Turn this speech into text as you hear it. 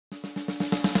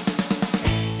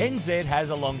ENZED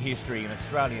has a long history in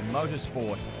Australian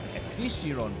motorsport, and this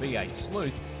year on V8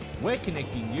 Sleuth, we're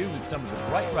connecting you with some of the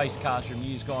great race cars from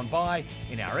years gone by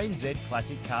in our ENZED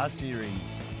Classic Car series.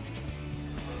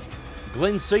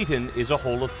 Glenn Seton is a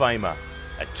Hall of Famer,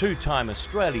 a two-time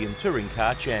Australian touring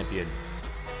car champion.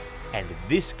 And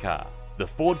this car, the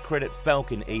Ford Credit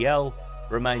Falcon EL,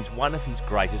 remains one of his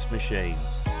greatest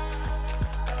machines.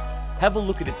 Have a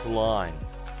look at its lines.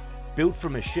 Built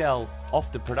from a shell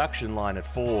off the production line at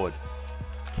Ford,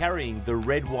 carrying the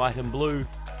red, white and blue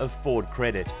of Ford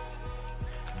Credit.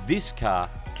 This car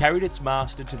carried its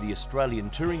master to the Australian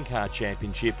Touring Car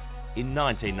Championship in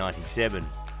 1997.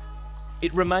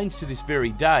 It remains to this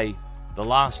very day the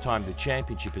last time the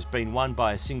championship has been won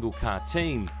by a single car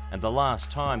team and the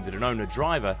last time that an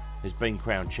owner-driver has been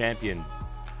crowned champion.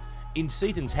 In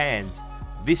Seton's hands,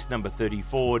 this number 30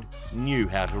 Ford knew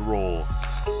how to roar.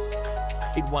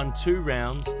 It won 2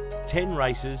 rounds, 10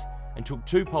 races and took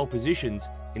 2 pole positions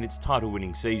in its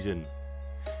title-winning season.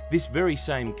 This very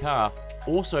same car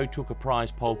also took a prize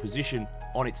pole position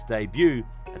on its debut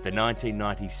at the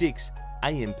 1996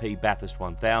 AMP Bathurst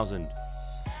 1000.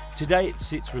 Today it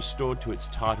sits restored to its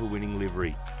title-winning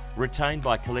livery, retained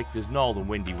by collectors Noel and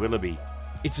Wendy Willoughby.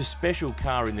 It's a special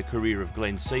car in the career of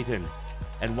Glenn Seton,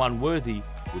 and one worthy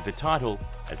with the title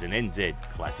as an ENZED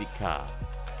Classic Car.